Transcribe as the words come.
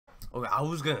Okay, I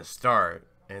was gonna start,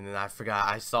 and then I forgot.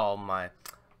 I saw my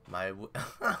my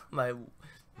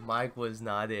mic was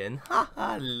not in.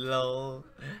 Haha, lol.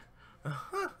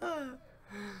 I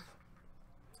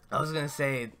was gonna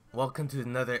say, welcome to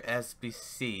another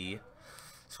SBC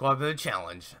Squad Builder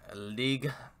Challenge,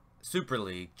 Super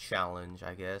League Challenge,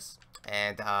 I guess.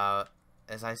 And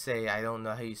as I say, I don't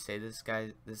know how you say this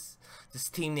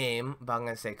team name, but I'm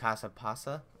gonna say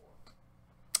Kasimpasa.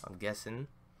 I'm guessing.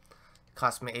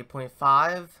 Cost me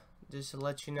 8.5, just to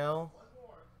let you know.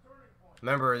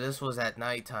 Remember, this was at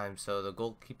nighttime, so the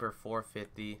goalkeeper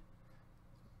 450.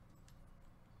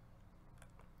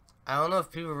 I don't know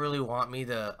if people really want me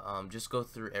to just go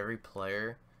through every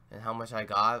player and how much I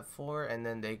got for, and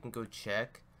then they can go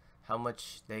check how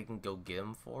much they can go get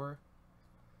them for.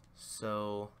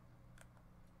 So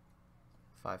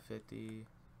 550,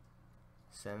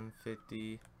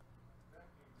 750,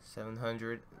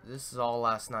 700. This is all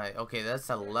last night. Okay, that's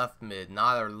a left mid,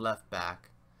 not a left back.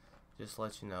 Just to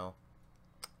let you know.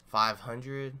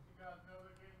 500.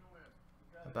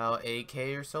 About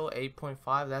 8K or so,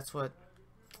 8.5. That's what.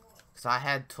 Cause I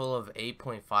had a total of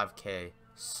 8.5K.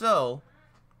 So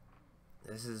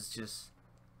this is just.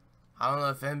 I don't know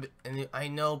if I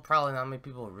know probably not many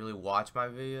people really watch my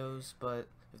videos, but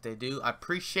if they do, I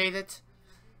appreciate it.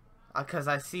 Cause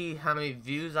I see how many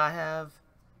views I have.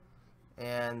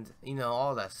 And you know,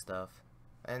 all that stuff.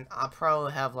 And I'll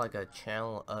probably have like a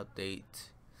channel update.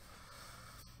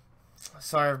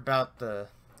 Sorry about the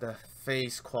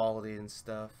face quality and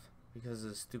stuff, because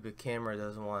the stupid camera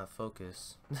doesn't want to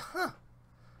focus.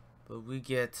 But we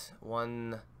get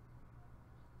one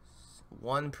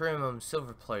premium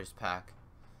silver players pack,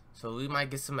 so we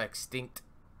might get some extinct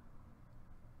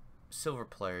silver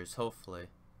players, hopefully.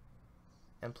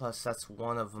 And plus, that's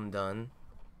one of them done.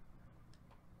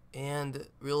 And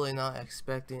really not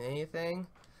expecting anything,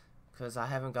 because I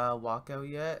haven't got a walkout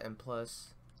yet. And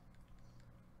plus,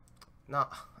 no,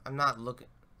 I'm not looking.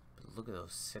 But look at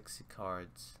those sexy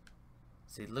cards.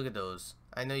 See, look at those.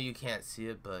 I know you can't see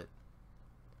it, but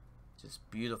just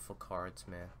beautiful cards,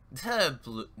 man.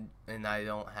 Blue, and I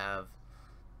don't have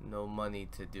no money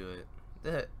to do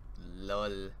it.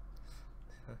 Lol.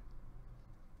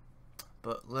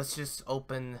 But let's just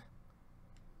open.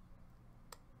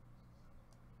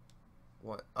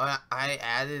 What I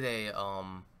added a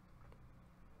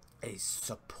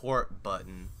support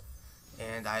button,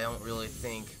 and I don't really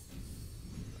think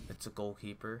it's a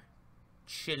goalkeeper.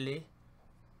 Chile.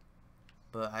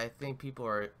 But I think people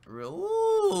are real.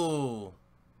 Ooh,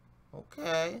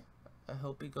 okay. I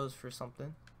hope he goes for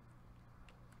something.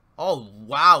 Oh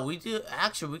wow, we do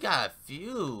actually. We got a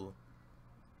few.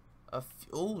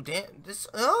 Oh damn! This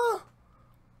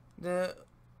the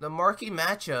marquee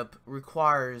matchup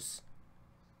requires.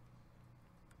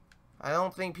 I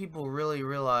don't think people really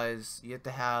realize you have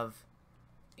to have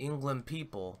England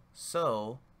people.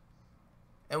 So,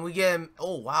 and we get,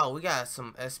 oh wow, we got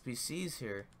some SBCs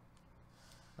here.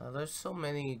 There's so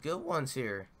many good ones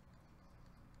here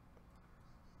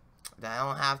that I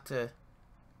don't have to.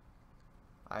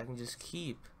 I can just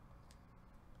keep.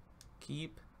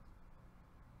 I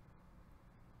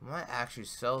might actually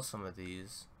sell some of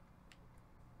these.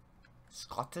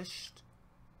 Scottish,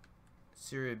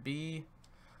 Serie B.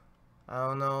 I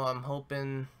don't know. I'm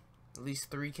hoping at least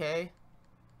 3K.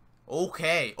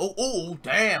 Okay. Oh,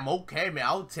 damn. Okay, man.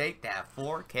 I'll take that.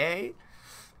 4K.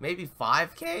 Maybe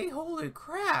 5K. Holy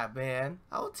crap, man.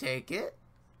 I'll take it.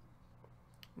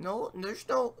 No, there's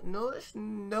no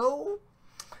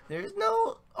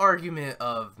argument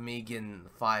of me getting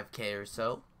 5K or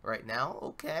so right now.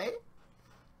 Okay.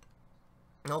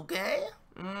 Okay.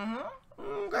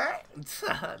 Okay.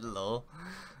 Lol.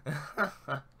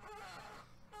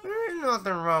 There's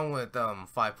nothing wrong with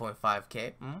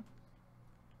 5.5K.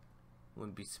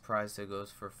 Wouldn't be surprised if it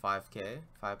goes for 5K,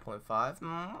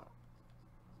 5.5.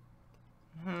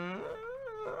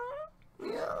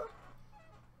 Yeah.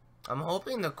 I'm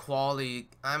hoping the quality.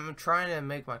 I'm trying to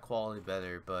make my quality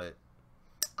better, but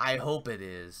I hope it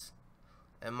is.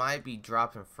 It might be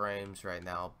dropping frames right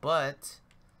now, but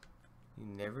you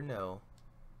never know.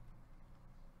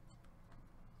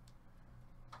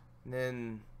 And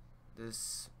then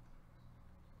this.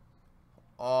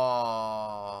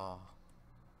 Oh,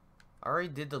 I already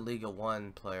did the Liga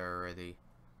 1 player already.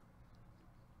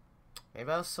 Maybe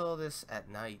I'll sell this at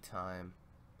nighttime.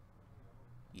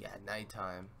 Yeah,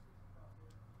 nighttime.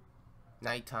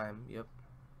 Nighttime, yep.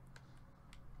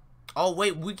 Oh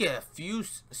wait, we get a few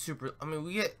super. I mean,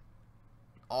 we get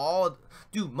all.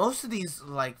 Dude, most of these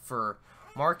like for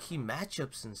marquee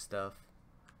matchups and stuff.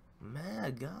 My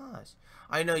gosh,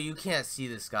 I know you can't see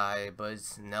this guy, but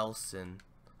it's Nelson.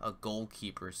 a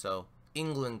goalkeeper. So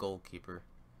England goalkeeper.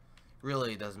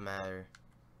 Really doesn't matter.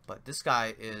 But this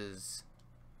guy is,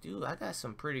 dude, I got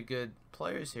some pretty good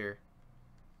players here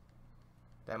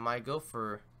that might go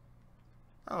for,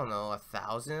 I don't know,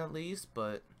 1,000 at least,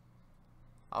 but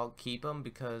I'll keep them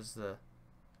because the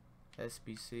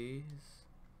SBCs.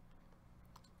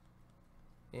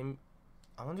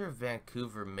 I wonder if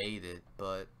Vancouver made it,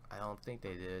 but I don't think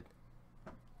they did.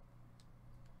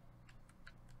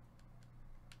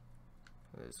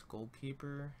 This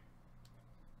goalkeeper,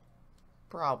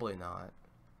 probably not.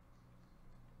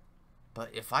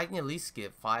 But if I can at least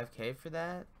get 5K for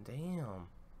that, damn,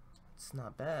 it's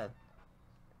not bad.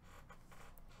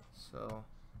 So,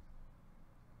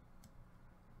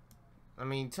 I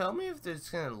mean, tell me if it's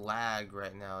gonna lag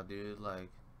right now, dude, like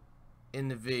in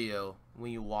the video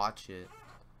when you watch it,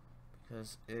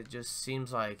 because it just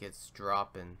seems like it's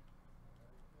dropping.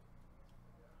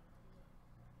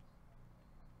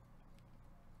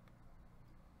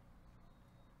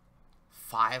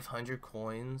 $500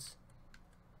 coins.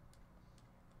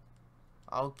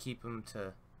 I'll keep them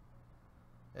to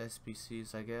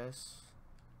SBCs, I guess.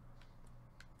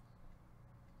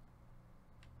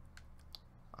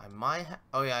 I might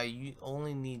oh yeah, you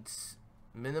only need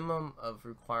minimum of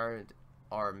required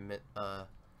are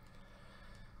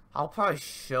I'll probably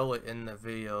show it in the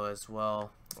video as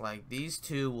well. Like, these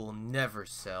two will never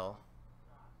sell.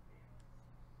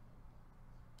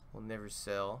 Will never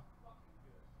sell.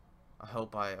 I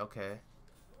hope okay.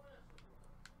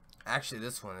 Actually,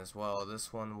 this one as well.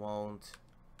 This one won't.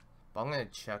 But I'm gonna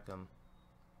check them.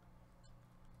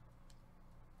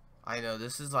 I know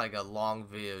this is like a long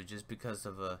video just because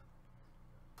of a.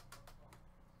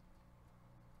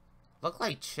 Look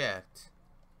like checked.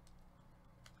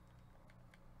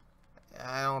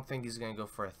 I don't think he's gonna go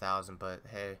for 1,000, but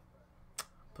hey,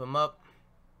 put him up.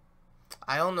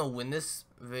 I don't know when this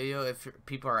video, if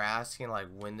people are asking like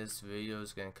when this video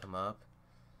is gonna come up,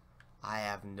 I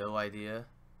have no idea.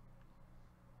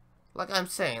 Like I'm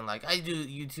saying, like I do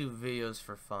YouTube videos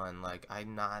for fun. Like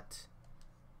might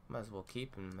as well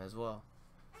keep them as well.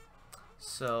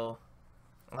 So,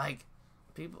 like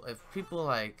if people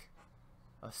like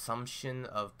assumption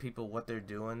of people what they're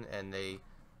doing and they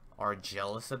are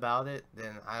jealous about it,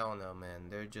 then I don't know, man.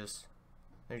 They're just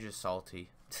salty.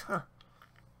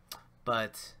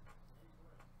 But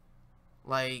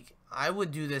like I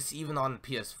would do this even on the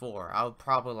PS4. I would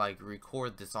probably like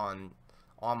record this on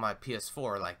my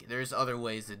PS4. Like there's other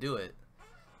ways to do it.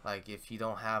 Like if you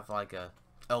don't have like a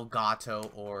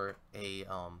Elgato or a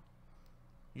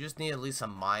you just need at least a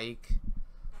mic.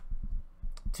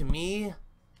 To me,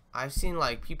 I've seen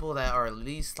like people that are at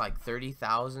least like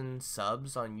 30,000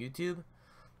 subs on YouTube.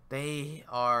 They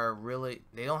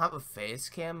don't have a face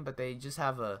cam, but they just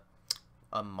have a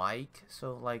mic.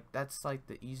 So like that's like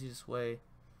the easiest way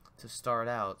to start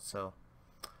out. So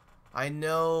I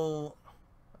know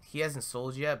he hasn't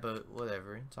sold yet, but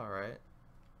whatever, it's alright.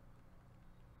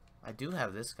 I do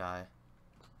have this guy.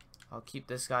 I'll keep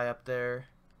this guy up there.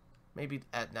 Maybe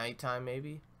at nighttime,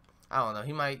 maybe. I don't know.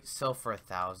 He might sell for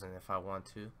 1,000 if I want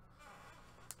to.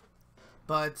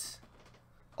 But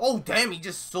oh damn, he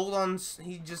just sold on.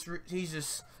 He's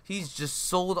just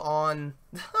sold on.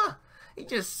 He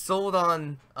just sold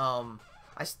on.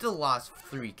 I still lost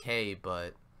 3K,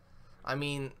 but I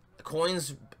mean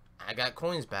coins. I got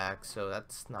coins back, so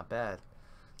that's not bad.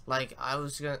 Like I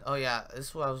was gonna. Oh yeah, this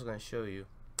is what I was gonna show you.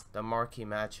 The marquee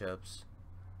matchups.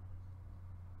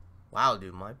 Wow,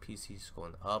 dude, my PC's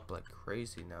going up like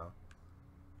crazy now.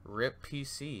 RIP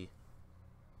PC.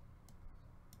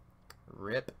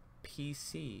 RIP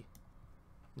PC.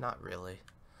 Not really.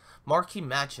 Marquee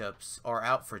matchups are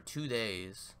out for 2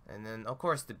 days. And then, of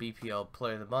course, the BPL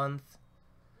Player of the Month.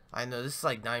 I know, this is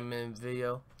like 9-minute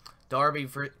video. Derby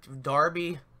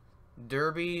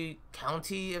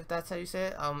County, if that's how you say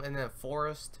it. And then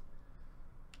Forest.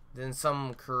 Then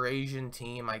some Croatian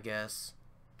team, I guess.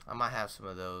 I might have some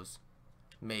of those.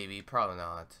 Maybe, probably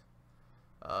not.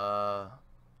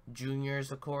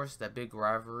 Juniors, of course, that big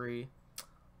rivalry.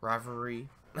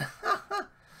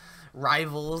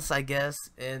 Rivals, I guess,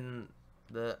 in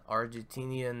the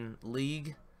Argentinian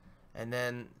league. And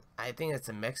then I think it's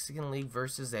a Mexican league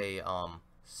versus a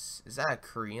is that a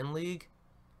Korean league?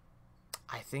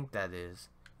 I think that is.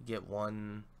 You get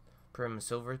one Prim and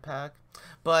Silver pack.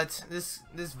 But this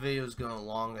video is going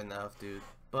long enough, dude.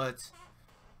 But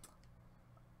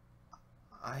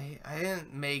I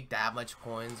didn't make that much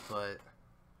coins, but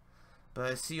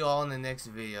I see you all in the next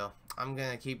video. I'm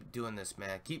gonna keep doing this,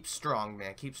 man. Keep strong,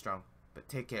 man. Keep strong. But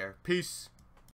take care. Peace.